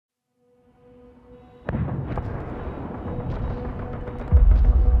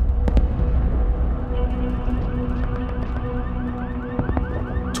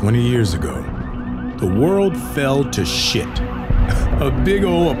20 years ago, the world fell to shit. A big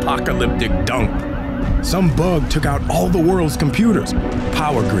old apocalyptic dump. Some bug took out all the world's computers.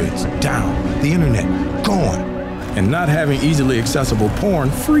 Power grids down, the internet gone. And not having easily accessible porn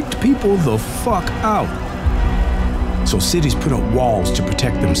freaked people the fuck out. So cities put up walls to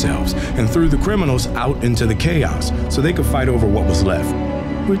protect themselves and threw the criminals out into the chaos so they could fight over what was left,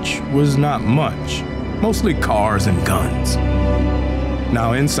 which was not much. Mostly cars and guns.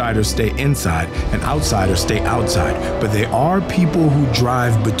 Now insiders stay inside and outsiders stay outside, but there are people who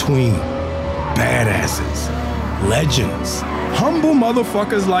drive between. Badasses, legends, humble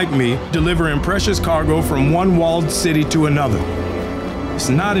motherfuckers like me delivering precious cargo from one walled city to another. It's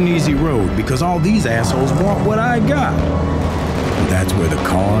not an easy road because all these assholes want what I got. And that's where the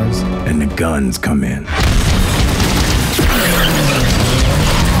cars and the guns come in.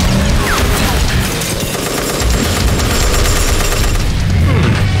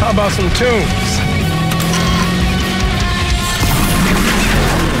 How about some tunes?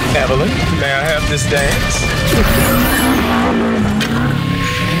 Evelyn, may I have this dance?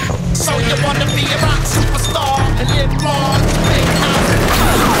 So you wanna be a rock superstar and live large, big house,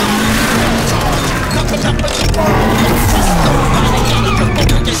 nothing up but you don't trust nobody, gotta look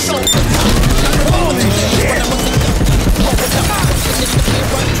over your shoulder. Holy shit!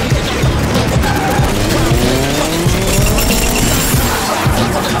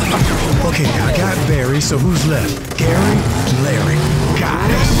 Okay, I got Barry, so who's left? Gary, Larry. Got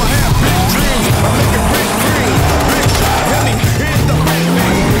it.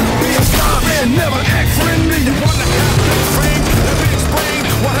 Never act friendly. You wanna have this frame? Let me explain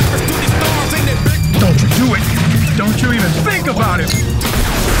what happens to these stars. Ain't it big? Don't you do it. Don't you even think about it.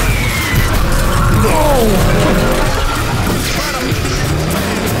 No!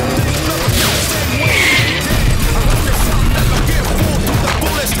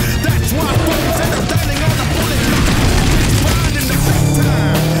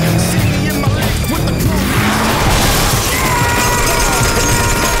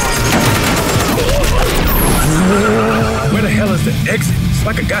 Where the hell is the exit? It's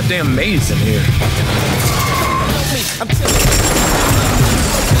like a goddamn maze in here. So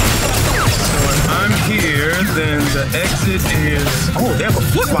if I'm here, then the exit is... Oh, they have a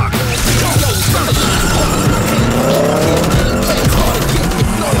foot locker.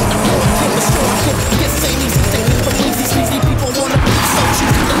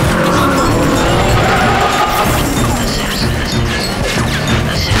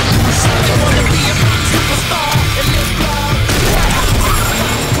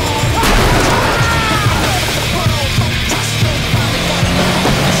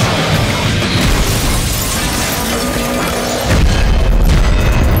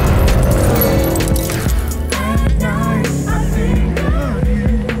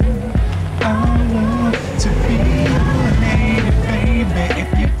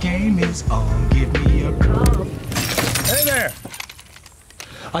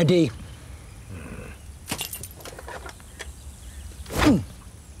 ID.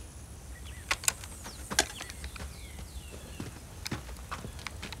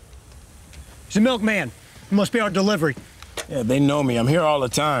 He's a milkman. He must be our delivery. Yeah, they know me. I'm here all the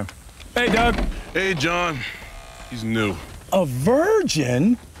time. Hey, Doug. Hey, John. He's new. A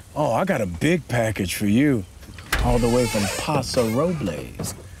virgin? Oh, I got a big package for you. All the way from Paso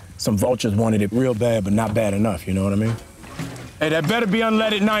Robles. Some vultures wanted it real bad, but not bad enough, you know what I mean? Hey, that better be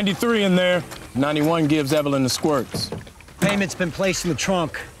unleaded 93 in there. 91 gives Evelyn the squirts. Payment's been placed in the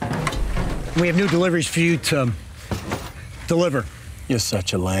trunk. We have new deliveries for you to deliver. You're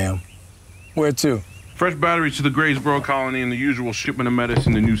such a lamb. Where to? Fresh batteries to the Graysboro colony and the usual shipment of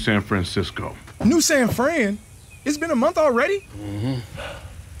medicine to New San Francisco. New San Fran? It's been a month already? Mm-hmm.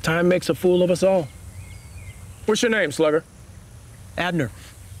 Time makes a fool of us all. What's your name, Slugger? Abner.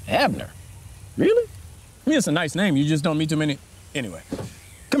 Abner? Really? I mean, it's a nice name. You just don't meet too many. Anyway,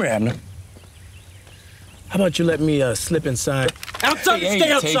 come here, Abner. How about you let me slip inside? Outside, stay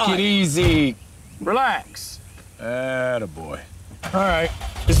outside. Take it easy. Relax. Attaboy. All right,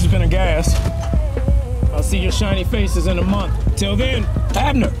 this has been a gas. I'll see your shiny faces in a month. Till then,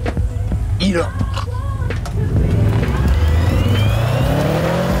 Abner, eat up.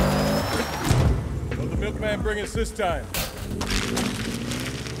 What'll the milkman bring us this time?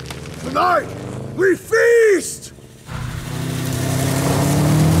 Tonight, we feast!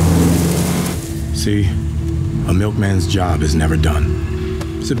 See, a milkman's job is never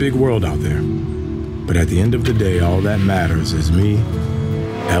done. It's a big world out there. But at the end of the day, all that matters is me,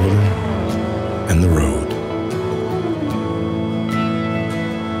 Evelyn, and the road.